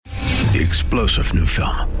the explosive new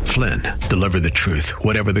film, Flynn, Deliver the Truth,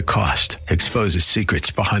 Whatever the Cost, exposes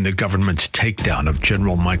secrets behind the government's takedown of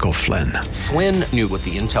General Michael Flynn. Flynn knew what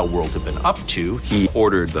the intel world had been up to. He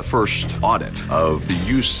ordered the first audit of the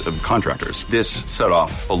use of contractors. This set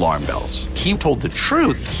off alarm bells. He told the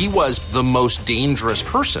truth. He was the most dangerous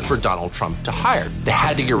person for Donald Trump to hire. They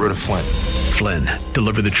had to get rid of Flynn. Flynn,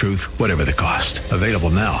 Deliver the Truth, Whatever the Cost. Available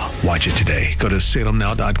now. Watch it today. Go to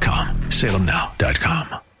salemnow.com.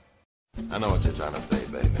 salemnow.com. I know what you're trying to say,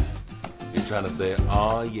 baby. You're trying to say,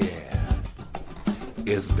 oh yeah,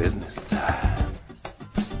 it's business time.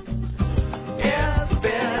 It's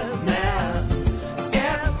business.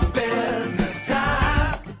 It's business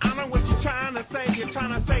time. I know what you're trying to say. You're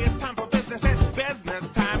trying to say it's time for business. It's business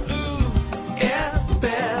time. Ooh, it's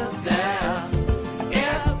business.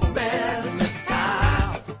 It's business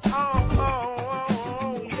time.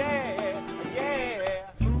 Oh, yeah.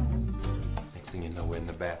 Next thing you know, we're in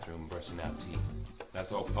the bathroom brushing our teeth.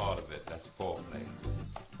 That's all part of it. That's foreplay.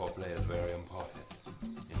 Foreplay is very important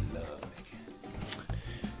in love making.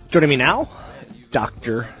 Joining me now,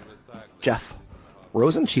 Dr. Jeff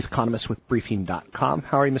Rosen, Chief Economist with Briefing.com.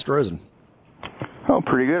 How are you, Mr. Rosen? Oh,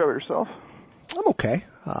 pretty good. How about yourself? I'm okay.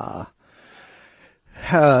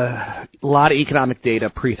 A lot of economic data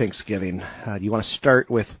pre-Thanksgiving. Do you want to start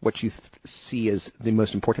with what you see as the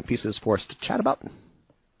most important pieces for us to chat about?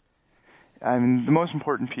 The most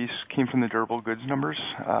important piece came from the durable goods numbers,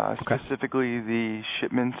 specifically the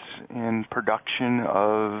shipments and production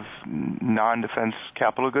of non-defense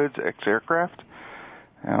capital goods, ex-aircraft.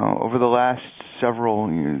 Over the last several,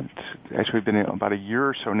 it's actually been about a year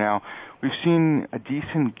or so now, we've seen a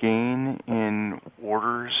decent gain in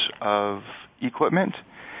orders of equipment,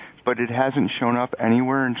 but it hasn't shown up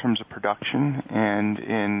anywhere in terms of production. And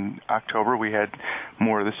in October, we had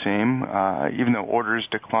more of the same. Even though orders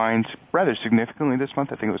declined rather significantly this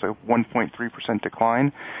month, I think it was a 1.3%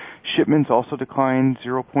 decline. Shipments also declined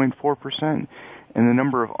 0.4%, and the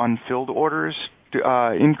number of unfilled orders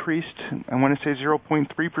increased, I want to say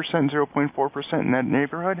 0.3%, 0.4% in that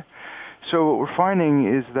neighborhood. So what we're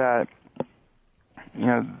finding is that,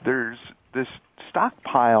 there's this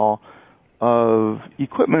stockpile of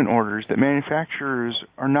equipment orders that manufacturers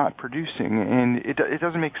are not producing, and it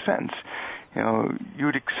doesn't make sense. You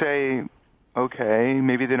would say, okay,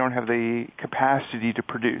 maybe they don't have the capacity to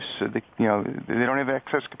produce. So they don't have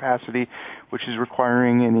excess capacity, which is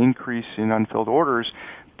requiring an increase in unfilled orders.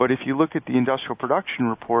 But if you look at the industrial production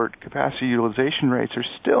report, capacity utilization rates are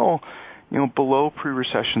still, below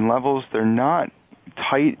pre-recession levels. They're not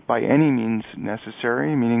tight by any means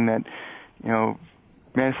necessary, meaning that,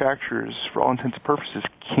 manufacturers, for all intents and purposes,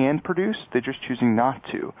 can produce. They're just choosing not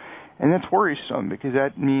to. And that's worrisome because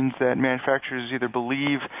that means that manufacturers either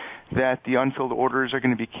believe that the unfilled orders are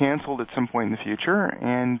going to be canceled at some point in the future,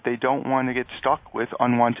 and they don't want to get stuck with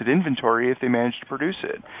unwanted inventory if they manage to produce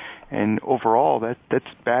it. And overall, that's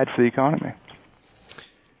bad for the economy.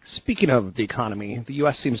 Speaking of the economy, the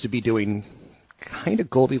U.S. seems to be doing kind of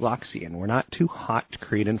Goldilocksian. We're not too hot to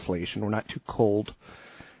create inflation. We're not too cold.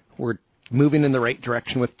 We're moving in the right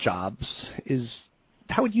direction with jobs.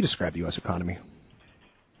 How would you describe the U.S. economy?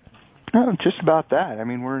 Oh, just about that.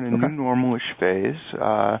 We're in a new normal-ish phase.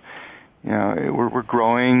 We're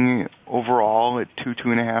growing overall at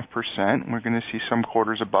 2.5%. We're going to see some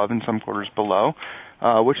quarters above and some quarters below,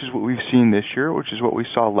 which is what we've seen this year, which is what we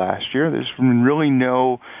saw last year. There's really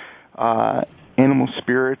no animal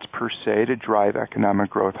spirits per se to drive economic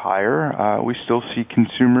growth higher. We still see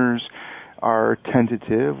consumers are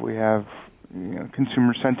tentative. We have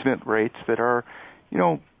consumer sentiment rates that are,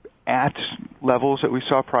 at levels that we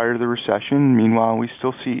saw prior to the recession. Meanwhile, we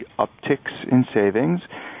still see upticks in savings,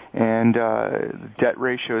 and debt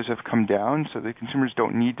ratios have come down, so the consumers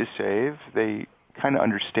don't need to save. They kind of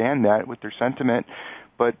understand that with their sentiment,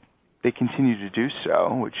 but they continue to do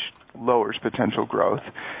so, which lowers potential growth.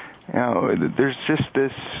 There's just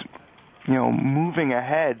this moving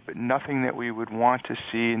ahead, but nothing that we would want to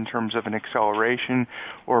see in terms of an acceleration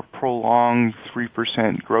or prolonged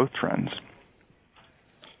 3% growth trends.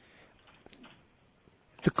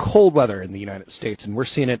 The cold weather in the United States, and we're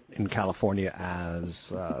seeing it in California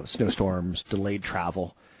as snowstorms, delayed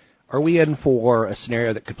travel. Are we in for a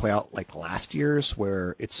scenario that could play out like last year's,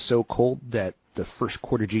 where it's so cold that the first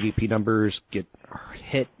quarter GDP numbers get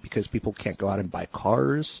hit because people can't go out and buy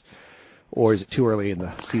cars? Or is it too early in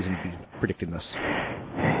the season to be predicting this?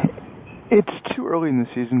 It's too early in the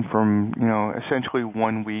season from, essentially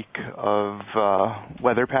 1 week of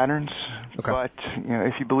weather patterns. Okay. But,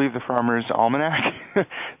 if you believe the Farmer's Almanac,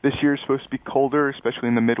 this year is supposed to be colder, especially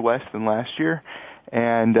in the Midwest, than last year.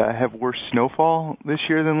 and have worse snowfall this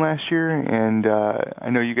year than last year. And I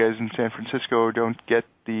know you guys in San Francisco don't get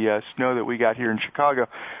the snow that we got here in Chicago,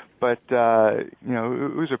 but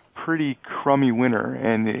it was a pretty crummy winter.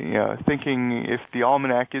 And thinking if the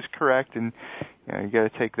almanac is correct, and you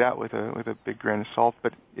got to take that with a big grain of salt.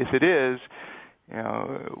 But if it is,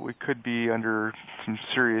 we could be under some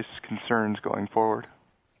serious concerns going forward.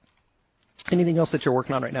 Anything else that you're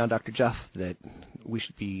working on right now, Dr. Jeff, that we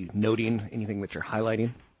should be noting? Anything that you're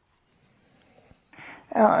highlighting?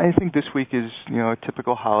 I think this week is, a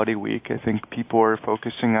typical holiday week. I think people are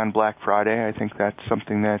focusing on Black Friday. I think that's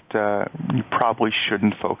something that you probably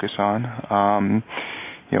shouldn't focus on.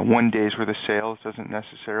 One day's worth of sales doesn't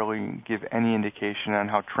necessarily give any indication on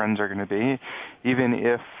how trends are going to be. Even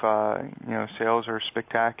if, sales are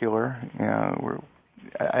spectacular,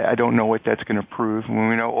 I don't know what that's going to prove. When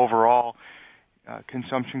we know overall,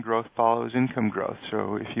 consumption growth follows income growth.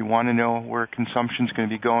 So if you want to know where consumption is going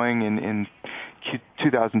to be going in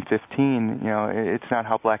 2015, it's not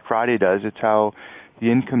how Black Friday does. It's how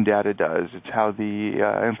the income data does. It's how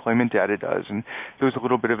the employment data does. And there was a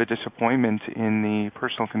little bit of a disappointment in the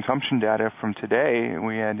personal consumption data from today.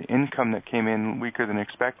 We had income that came in weaker than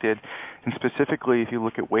expected. And specifically, if you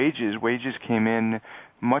look at wages came in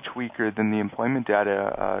much weaker than the employment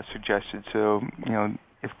data suggested. So,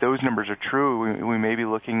 if those numbers are true, we may be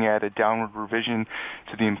looking at a downward revision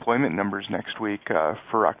to the employment numbers next week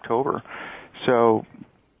for October. So,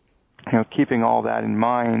 keeping all that in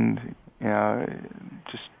mind,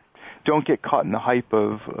 just don't get caught in the hype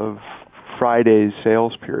of Friday's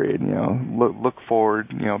sales period. Look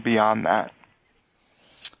forward, beyond that.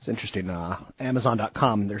 It's interesting.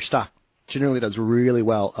 Amazon.com, their stock generally does really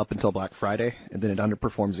well up until Black Friday, and then it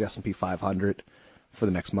underperforms the S&P 500 for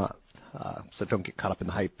the next month. So don't get caught up in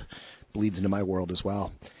the hype. Bleeds into my world as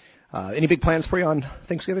well. Any big plans for you on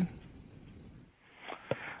Thanksgiving?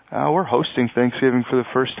 We're hosting Thanksgiving for the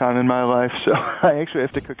first time in my life, so I actually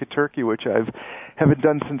have to cook a turkey, which I haven't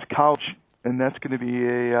done since college, and that's going to be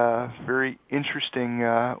a very interesting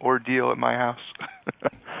ordeal at my house.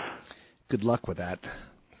 Good luck with that.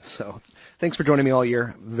 So thanks for joining me all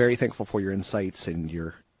year. Very thankful for your insights and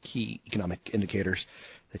your key economic indicators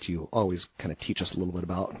that you always kind of teach us a little bit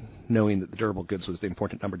about. Knowing that the durable goods was the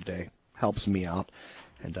important number today helps me out,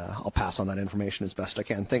 and I'll pass on that information as best I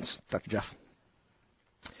can. Thanks, Dr. Jeff.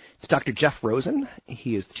 It's Dr. Jeff Rosen.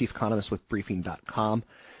 He is the chief economist with Briefing.com.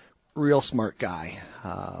 Real smart guy.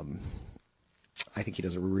 I think he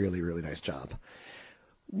does a really, really nice job.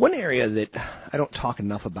 One area that I don't talk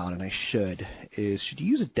enough about, and I should you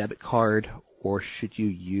use a debit card or should you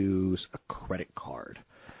use a credit card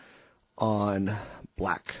on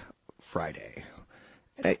Black Friday?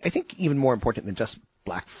 And I think even more important than just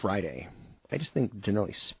Black Friday, I just think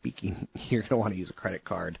generally speaking, you're going to want to use a credit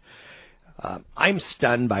card. I'm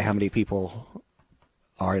stunned by how many people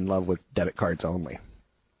are in love with debit cards only.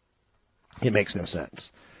 It makes no sense.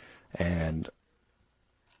 And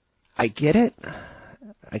I get it.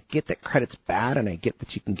 I get that credit's bad, and I get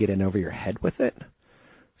that you can get in over your head with it.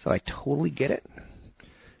 So I totally get it.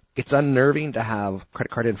 It's unnerving to have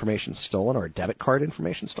credit card information stolen or debit card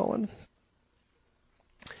information stolen.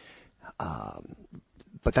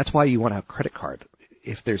 But that's why you want to have a credit card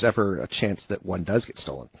if there's ever a chance that one does get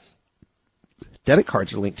stolen. Debit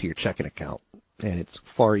cards are linked to your checking account, and it's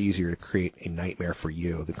far easier to create a nightmare for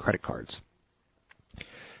you than credit cards.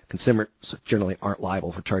 Consumers generally aren't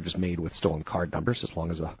liable for charges made with stolen card numbers as long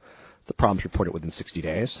as the problem's reported within 60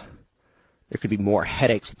 days. There could be more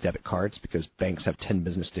headaches with debit cards because banks have 10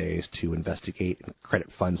 business days to investigate and credit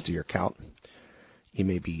funds to your account. You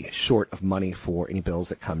may be short of money for any bills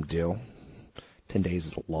that come due. 10 days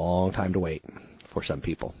is a long time to wait for some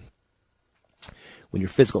people. When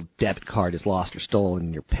your physical debit card is lost or stolen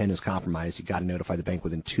and your PIN is compromised, you've got to notify the bank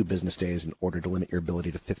within 2 business days in order to limit your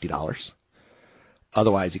ability to $50.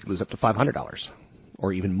 Otherwise, you could lose up to $500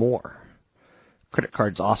 or even more. Credit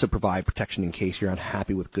cards also provide protection in case you're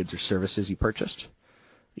unhappy with goods or services you purchased.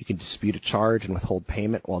 You can dispute a charge and withhold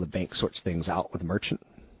payment while the bank sorts things out with the merchant.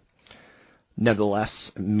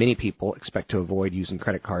 Nevertheless, many people expect to avoid using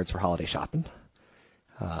credit cards for holiday shopping.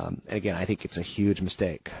 And again, I think it's a huge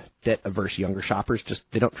mistake. Debt-averse younger shoppers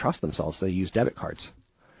they don't trust themselves. They use debit cards.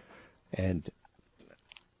 And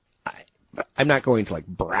I'm not going to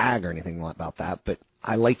brag or anything about that, but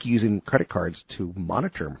I like using credit cards to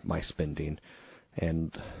monitor my spending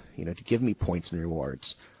and, to give me points and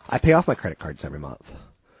rewards. I pay off my credit cards every month.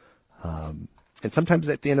 And sometimes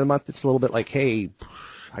at the end of the month, it's a little bit like, hey,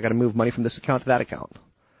 I got to move money from this account to that account.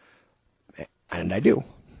 And I do.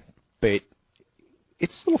 But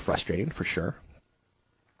it's a little frustrating for sure.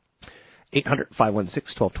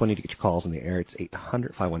 800-516-1220 to get your calls on the air. It's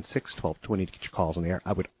 800-516-1220 to get your calls on the air.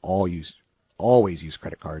 I would always use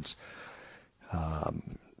credit cards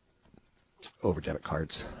over debit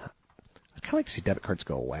cards. I'd kind of like to see debit cards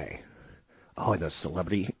go away. Oh, and those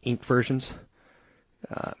Celebrity Ink versions.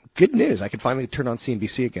 Good news. I can finally turn on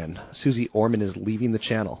CNBC again. Susie Orman is leaving the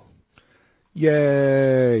channel.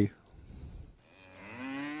 Yay!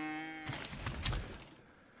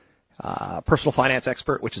 Personal finance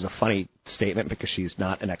expert, which is a funny statement because she's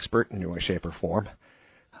not an expert in any way, shape, or form.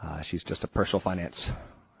 She's just a personal finance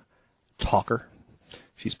talker.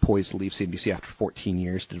 She's poised to leave CNBC after 14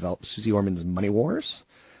 years to develop Susie Orman's Money Wars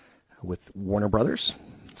with Warner Brothers.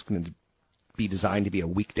 It's going to be designed to be a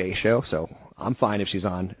weekday show, so I'm fine if she's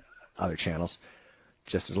on other channels,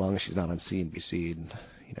 just as long as she's not on CNBC. And,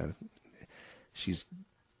 you know, she's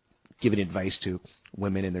giving advice to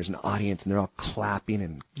women, and there's an audience, and they're all clapping,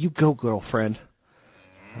 and you go, girlfriend.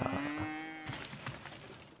 I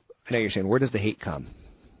know you're saying, where does the hate come?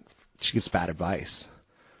 She gives bad advice.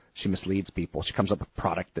 She misleads people. She comes up with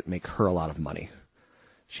product that make her a lot of money.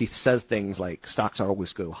 She says things like stocks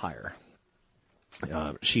always go higher.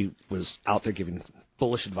 She was out there giving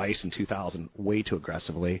bullish advice in 2000 way too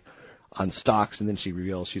aggressively on stocks, and then she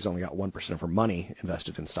reveals she's only got 1% of her money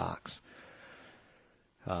invested in stocks.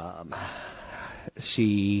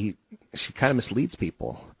 She kind of misleads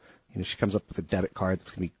people. You know, she comes up with a debit card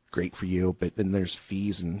that's going to be great for you, but then there's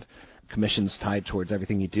fees and commissions tied towards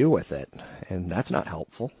everything you do with it, and that's not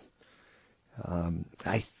helpful.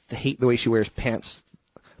 I hate the way she wears pants,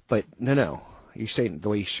 but no. You're saying the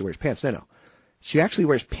way she wears pants. No. She actually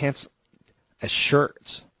wears pants as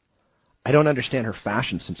shirts. I don't understand her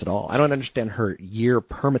fashion sense at all. I don't understand her year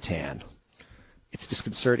permatan. It's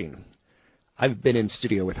disconcerting. I've been in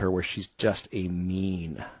studio with her where she's just a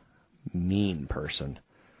mean person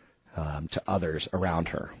to others around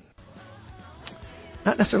her.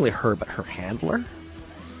 Not necessarily her, but her handler.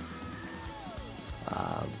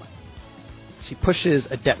 She pushes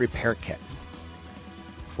a debt repair kit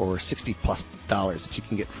for $60+ that you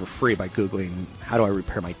can get for free by Googling, how do I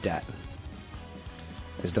repair my debt?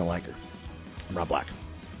 I just don't like her. I'm Rob Black.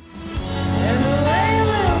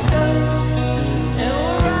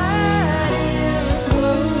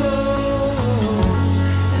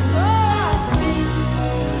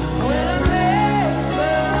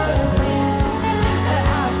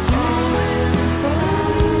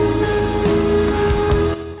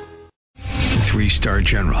 Three-star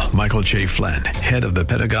General Michael J. Flynn, head of the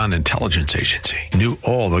Pentagon Intelligence Agency, knew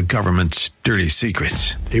all the government's dirty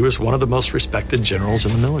secrets. He was one of the most respected generals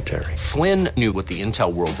in the military. Flynn knew what the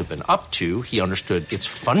intel world had been up to. He understood its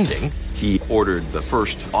funding. He ordered the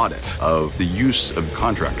first audit of the use of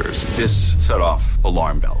contractors. This set off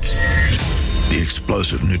alarm bells. The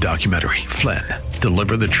explosive new documentary, Flynn,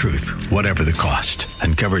 Deliver the Truth, Whatever the Cost,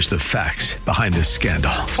 uncovers the facts behind this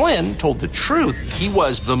scandal. Flynn told the truth. He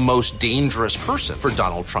was the most dangerous person for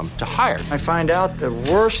Donald Trump to hire. I find out the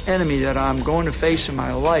worst enemy that I'm going to face in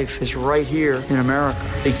my life is right here in America.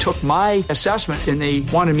 They took my assessment and they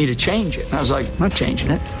wanted me to change it. And I was like, I'm not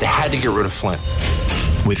changing it. They had to get rid of Flynn.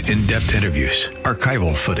 With in-depth interviews,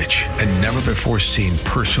 archival footage, and never-before-seen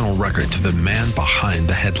personal records of the man behind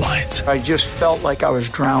the headlines. I just felt like I was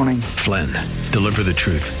drowning. Flynn, Deliver the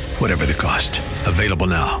Truth, Whatever the Cost. Available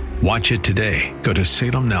now. Watch it today. Go to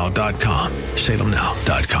salemnow.com.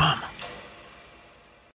 salemnow.com.